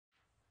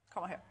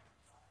Come on here.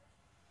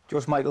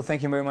 George Michael,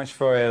 thank you very much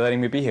for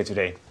letting me be here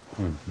today.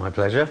 My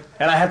pleasure.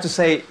 And I have to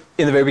say,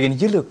 in the very beginning,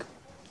 you look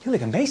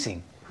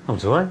amazing. Oh,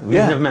 do I? You've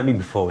never met me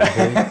before, you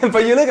see.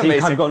 But you look amazing.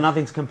 You've kind of got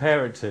nothing to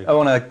compare it to. I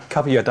want to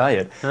copy your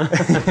diet.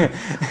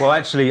 Well,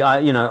 actually,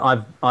 I've you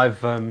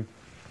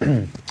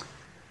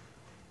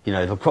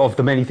know, of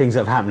the many things that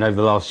have happened over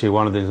the last year,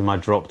 one of them is I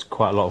dropped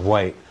quite a lot of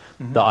weight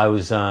that I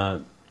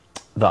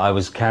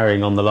was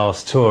carrying on the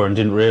last tour and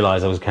didn't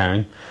realise I was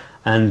carrying,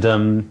 and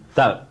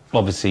that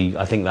obviously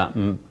I think that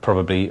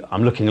probably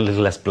I'm looking a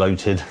little less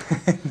bloated.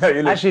 No,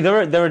 you look... Actually,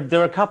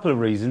 there are a couple of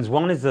reasons.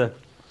 One is the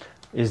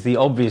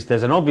obvious.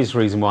 There's an obvious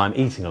reason why I'm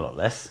eating a lot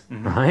less,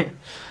 right?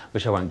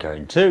 Which I won't go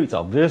into. It's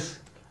obvious.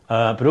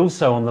 But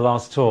also on the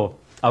last tour,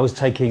 I was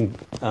taking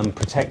some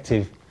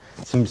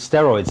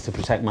steroids to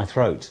protect my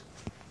throat.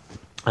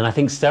 And I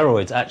think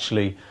steroids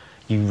actually,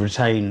 you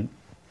retain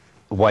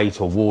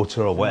weight or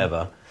water or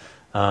whatever.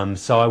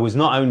 So I was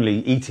not only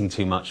eating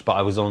too much, but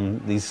I was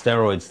on these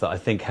steroids that I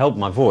think helped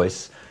my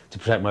voice, to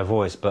protect my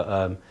voice. But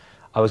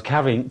I was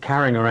carrying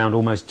around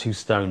almost 2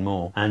 stone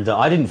more. And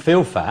I didn't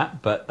feel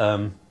fat, but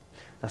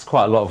that's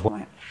quite a lot of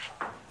weight.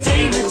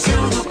 Take me to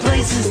the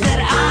places that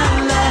I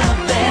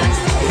love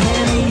best.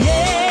 And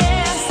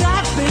yes,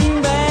 I've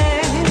been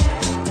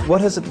back.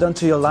 What has it done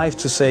to your life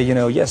to say,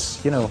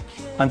 yes,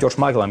 I'm George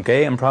Michael, I'm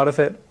gay, I'm proud of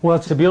it? Well,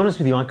 to be honest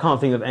with you, I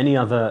can't think of any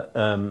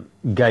other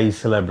gay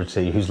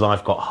celebrity whose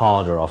life got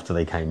harder after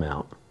they came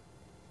out.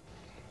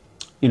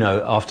 You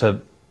know,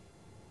 after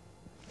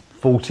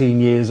 14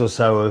 years or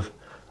so of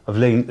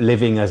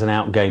living as an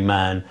out gay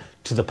man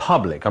to the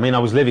public. I mean, I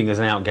was living as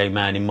an out gay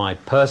man in my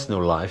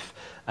personal life,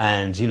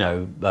 and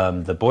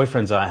the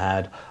boyfriends I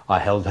had, I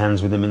held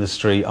hands with them in the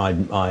street.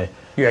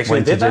 You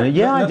actually did that?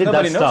 Yeah, I did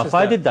that stuff.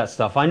 I did that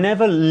stuff. I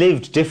never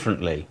lived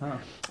differently.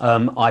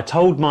 Oh. I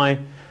told my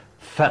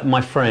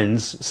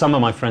friends, some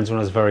of my friends when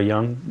I was very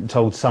young,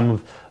 told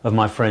some of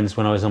my friends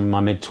when I was in my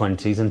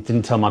mid-20s, and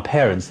didn't tell my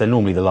parents. They're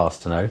normally the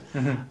last to know,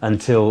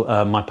 until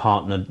my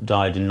partner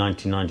died in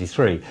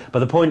 1993. But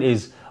the point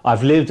is,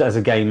 I've lived as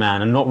a gay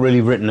man and not really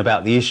written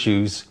about the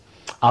issues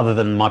other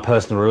than my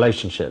personal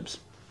relationships.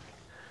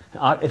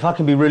 If I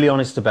can be really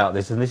honest about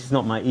this, and this is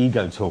not my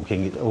ego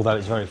talking, although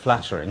it's very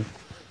flattering,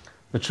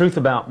 the truth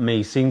about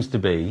me seems to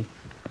be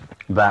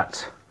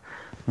that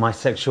my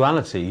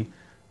sexuality,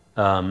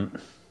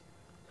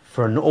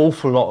 for an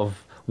awful lot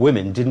of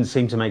women, didn't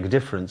seem to make a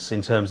difference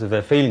in terms of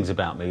their feelings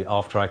about me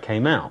after I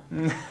came out.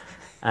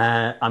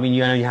 I mean,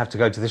 you have to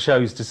go to the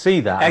shows to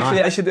see that.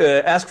 Actually, I should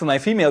ask for my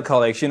female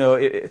colleagues,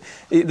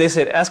 they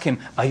said, ask him,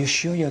 are you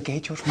sure you're gay,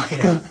 George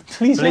Michael?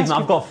 Please believe me,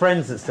 I've got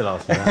friends that still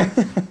ask me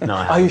that. No,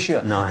 I haven't. Are you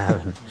sure? No, I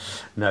haven't.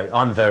 No,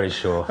 I'm very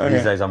sure. Okay.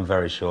 These days I'm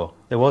very sure.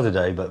 There was a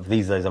day, but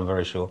these days I'm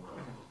very sure.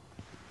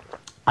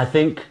 I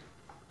think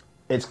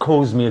it's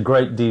caused me a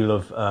great deal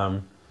of...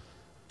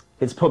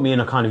 it's put me in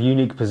a kind of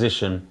unique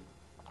position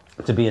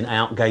to be an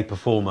out gay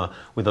performer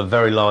with a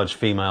very large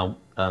female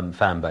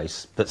fan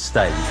base that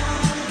stayed.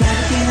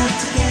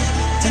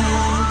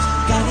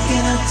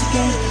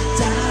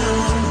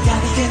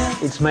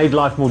 It's made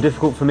life more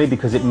difficult for me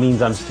because it means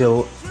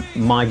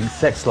my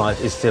sex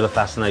life is still a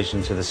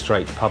fascination to the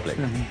straight public.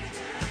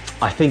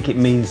 I think it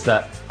means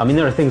that, I mean,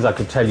 there are things I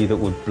could tell you that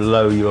would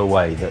blow you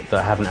away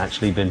that haven't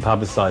actually been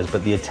publicised,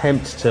 but the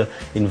attempts to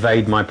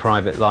invade my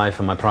private life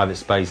and my private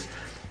space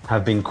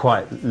have been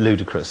quite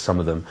ludicrous, some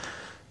of them.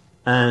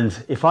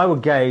 And if I were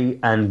gay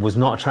and was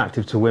not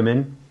attractive to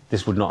women,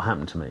 this would not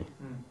happen to me.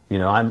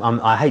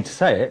 I hate to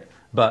say it,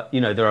 but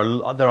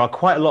there are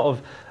quite a lot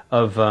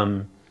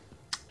of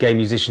gay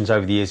musicians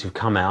over the years who've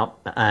come out,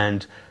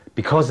 and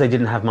because they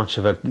didn't have much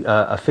of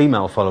a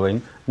female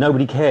following,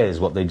 nobody cares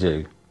what they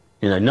do.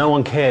 No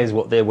one cares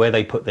where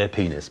they put their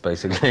penis,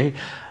 basically.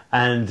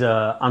 And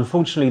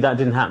unfortunately, that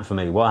didn't happen for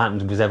me. What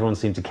happened was everyone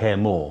seemed to care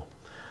more.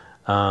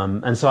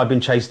 And so I've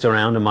been chased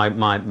around, and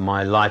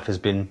my life has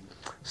been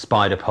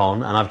spied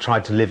upon, and I've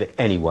tried to live it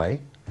anyway,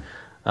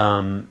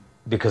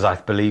 because I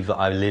believe that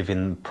I live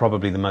in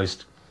probably the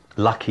most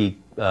lucky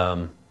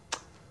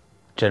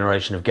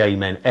generation of gay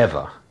men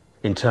ever,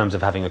 in terms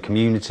of having a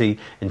community,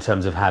 in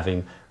terms of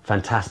having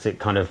fantastic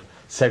kind of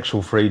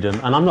sexual freedom,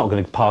 and I'm not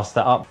going to pass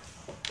that up.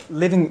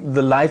 Living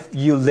the life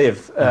you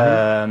live,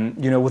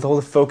 with all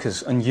the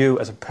focus on you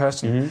as a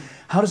person,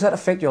 how does that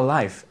affect your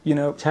life?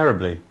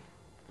 Terribly,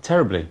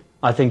 terribly.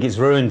 I think it's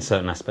ruined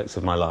certain aspects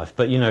of my life.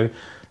 But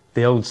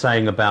the old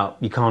saying about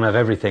you can't have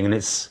everything, and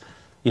it's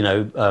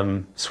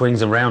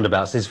swings and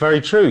roundabouts. It's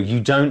very true. You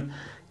don't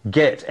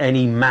get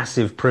any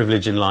massive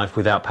privilege in life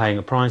without paying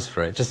a price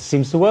for it. It just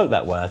seems to work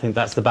that way. I think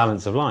that's the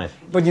balance of life.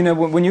 But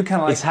when you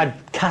kind of like... It's had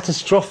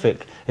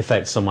catastrophic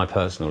effects on my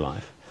personal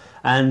life.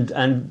 And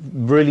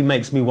really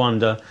makes me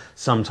wonder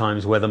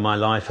sometimes whether my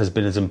life has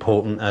been as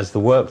important as the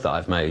work that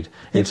I've made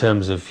in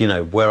terms of,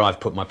 where I've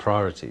put my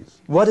priorities.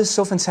 What is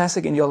so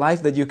fantastic in your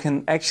life that you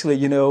can actually,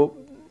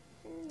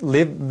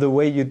 live the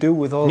way you do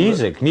with all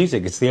music?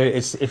 Music.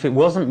 If it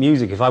wasn't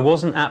music, if I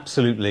wasn't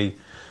absolutely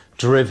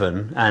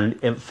driven, and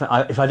if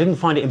I didn't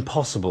find it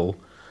impossible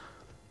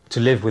to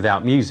live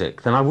without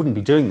music, then I wouldn't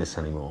be doing this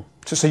anymore.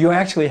 So you're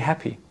actually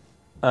happy?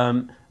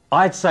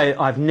 I'd say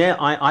I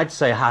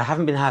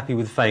haven't been happy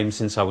with fame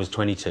since I was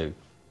 22,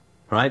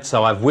 right?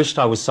 So I've wished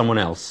I was someone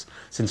else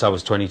since I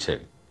was 22,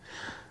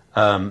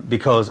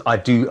 because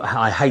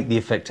I hate the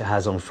effect it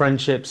has on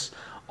friendships,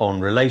 on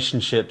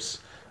relationships,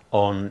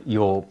 on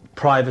your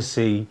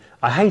privacy.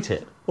 I hate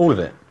it, all of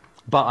it.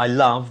 But I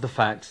love the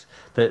fact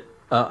that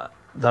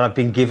that I've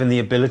been given the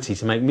ability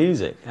to make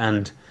music,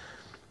 and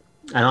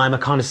I'm a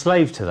kind of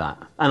slave to that.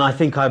 And I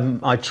think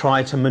I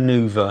try to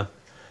manoeuvre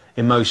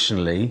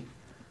emotionally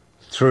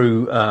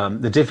through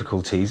the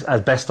difficulties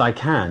as best I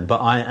can, but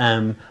I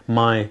am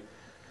my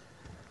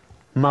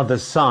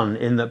mother's son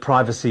in that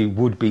privacy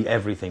would be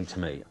everything to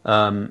me.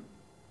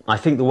 I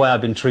think the way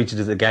I've been treated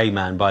as a gay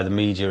man by the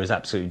media is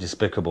absolutely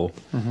despicable.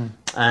 Mm-hmm.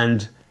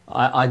 And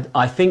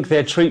I think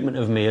their treatment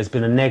of me has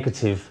been a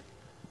negative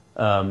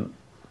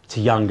to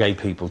young gay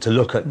people, to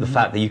look at the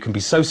fact that you can be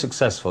so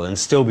successful and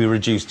still be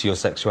reduced to your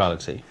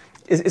sexuality.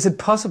 Is it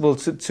possible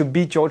to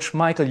be George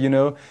Michael, you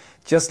know,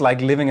 just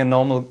like living a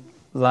normal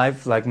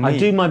life like me? I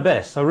do my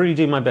best. I really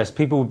do my best.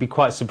 People would be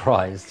quite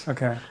surprised.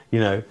 Okay. You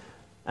know,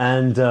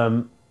 and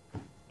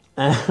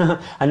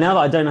and now that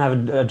I don't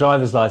have a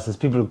driver's license,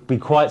 people will be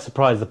quite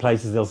surprised the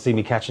places they'll see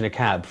me catching a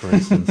cab, for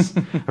instance,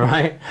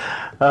 right?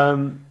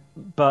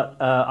 But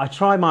I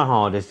try my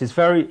hardest. It's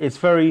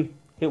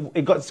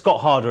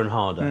got harder and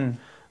harder.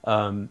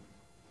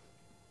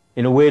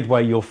 In a weird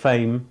way, your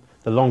fame,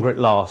 the longer it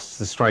lasts,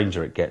 the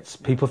stranger it gets.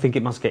 People think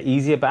it must get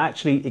easier, but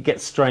actually it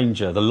gets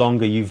stranger the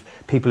longer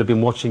people have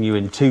been watching you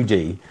in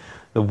 2D.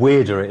 The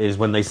weirder it is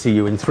when they see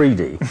you in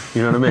 3D.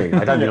 You know what I mean?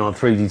 I don't mean on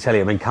 3D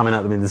telly, I mean coming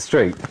at them in the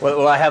street.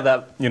 Well, I have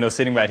that, you know,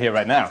 sitting right here,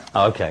 right now.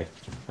 Oh, okay.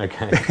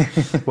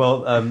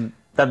 Well,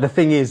 the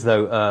thing is,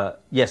 though,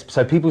 yes,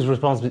 so people's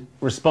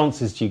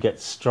responses to you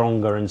get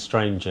stronger and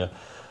stranger.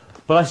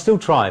 But I still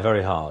try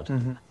very hard.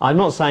 Mm-hmm. I'm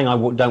not saying I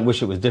don't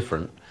wish it was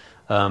different.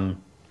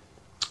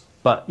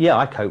 But yeah,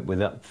 I cope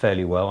with it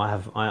fairly well. I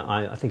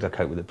think I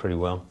cope with it pretty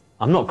well.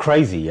 I'm not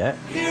crazy yet.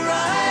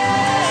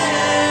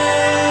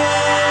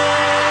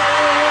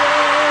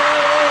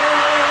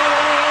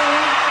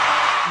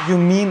 You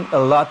mean a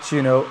lot,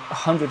 you know,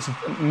 hundreds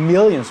of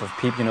millions of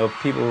people, you know,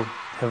 people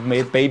have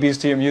made babies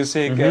to your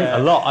music. A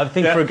lot. I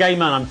think for a gay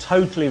man, I'm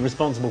totally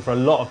responsible for a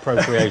lot of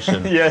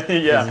procreation.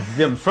 Yeah.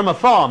 From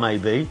afar,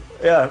 maybe.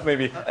 Yeah,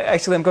 maybe.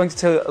 Actually, I'm going to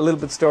tell a little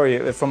bit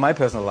story from my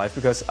personal life,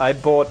 because I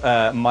bought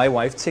my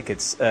wife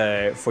tickets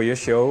for your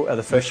show,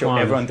 the first show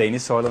ever on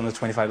Danish soil on the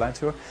 25 Live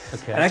Tour.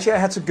 Okay. And actually, I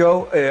had to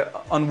go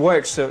on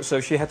work, so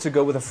she had to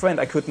go with a friend.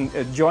 I couldn't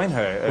join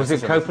her. Was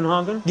it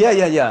Copenhagen?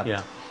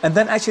 Yeah. And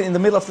then actually, in the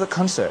middle of the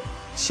concert,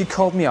 she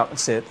called me up and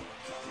said,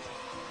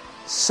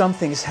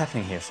 "Something is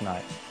happening here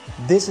tonight.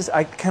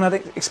 I cannot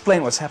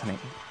explain what's happening.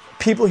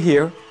 People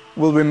here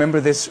will remember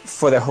this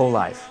for their whole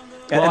life."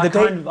 Well,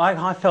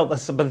 I felt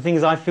this, but the thing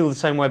is, I feel the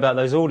same way about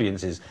those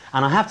audiences.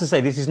 And I have to say,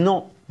 this is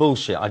not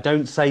bullshit. I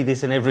don't say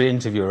this in every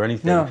interview or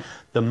anything. No.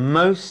 The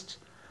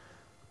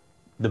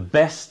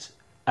best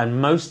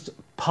and most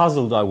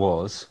puzzled I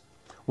was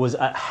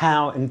at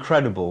how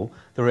incredible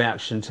the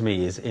reaction to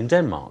me is in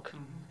Denmark.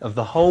 Of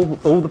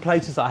all the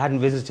places that I hadn't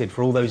visited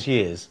for all those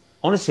years.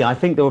 Honestly, I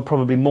think there were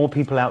probably more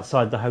people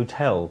outside the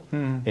hotel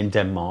in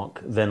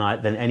Denmark than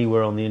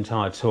anywhere on the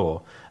entire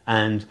tour.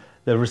 And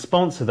the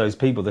response of those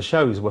people, the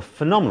shows were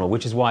phenomenal,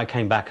 which is why I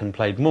came back and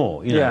played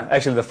more. You know? Yeah,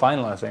 actually the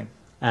final, I think.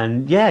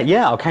 And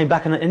yeah, I came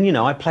back and you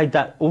know, I played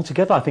that all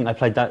together. I think I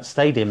played that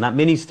stadium, that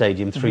mini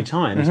stadium, 3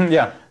 times.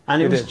 Yeah,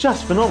 and it was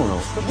just phenomenal.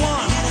 1,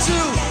 2,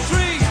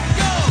 3, go!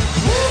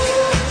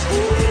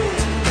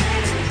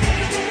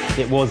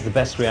 It was the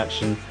best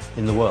reaction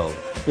in the world.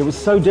 It was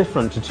so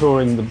different to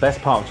touring the best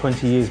part of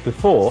 20 years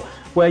before,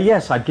 where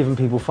yes, I'd given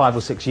people 5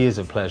 or 6 years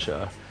of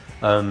pleasure.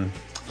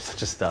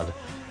 Such a stud.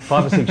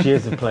 5 or 6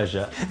 years of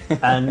pleasure,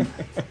 and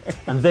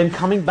then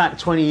coming back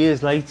 20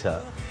 years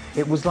later,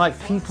 it was like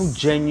people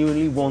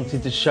genuinely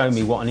wanted to show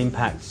me what an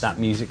impact that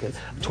music,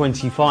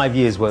 25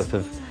 years worth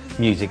of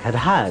music,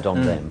 had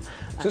on them.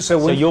 So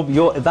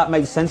that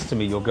makes sense to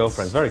me. Your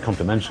girlfriend's very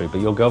complimentary, but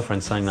your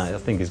girlfriend saying that I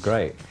think is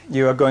great.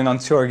 You are going on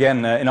tour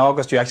again in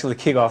August. You actually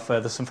kick off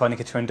the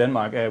Symphonica tour in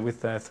Denmark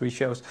with 3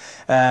 shows.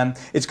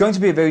 It's going to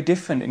be a very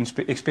different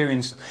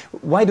experience.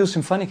 Why do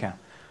Symphonica?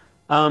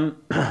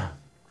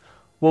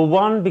 Well,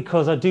 one,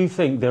 because I do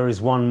think there is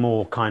one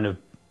more kind of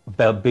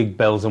big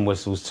bells and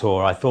whistles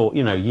tour. I thought,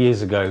 you know,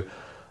 years ago,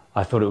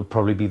 I thought it would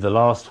probably be the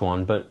last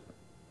one, but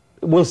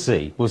we'll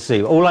see.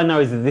 All I know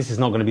is that this is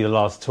not going to be the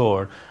last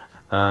tour.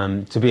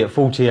 To be at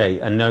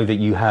 48 and know that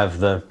you have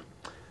the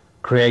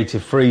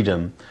creative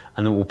freedom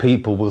and that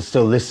people will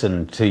still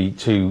listen to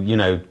you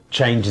know,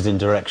 changes in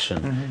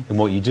direction in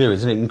what you do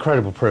is an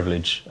incredible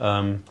privilege.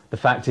 The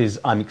fact is,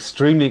 I'm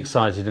extremely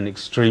excited and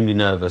extremely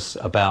nervous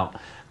about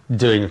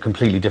doing a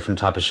completely different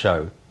type of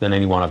show than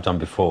anyone I've done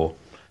before.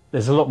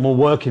 There's a lot more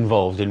work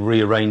involved in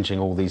rearranging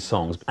all these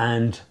songs,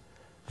 and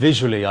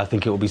visually I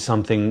think it will be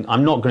something.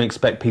 I'm not going to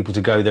expect people to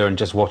go there and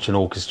just watch an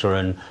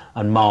orchestra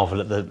and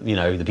marvel at the, you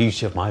know, the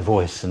beauty of my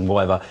voice and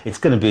whatever. It's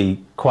going to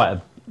be quite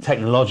a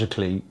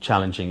technologically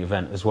challenging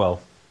event as well.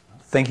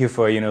 thank you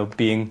for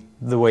being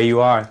the way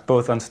you are,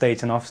 both on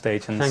stage and off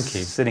stage, and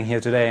sitting here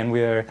today. And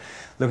we are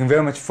looking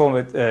very much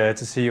forward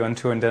to see you on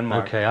tour in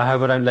Denmark. Okay, I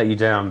hope I don't let you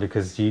down,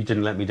 because you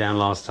didn't let me down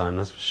last time,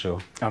 that's for sure.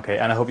 Okay,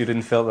 and I hope you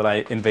didn't feel that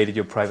I invaded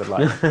your private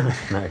life.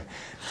 No.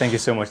 Thank you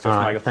so much,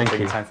 Dr. Michael, for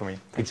taking time for me.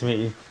 Good to meet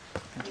you.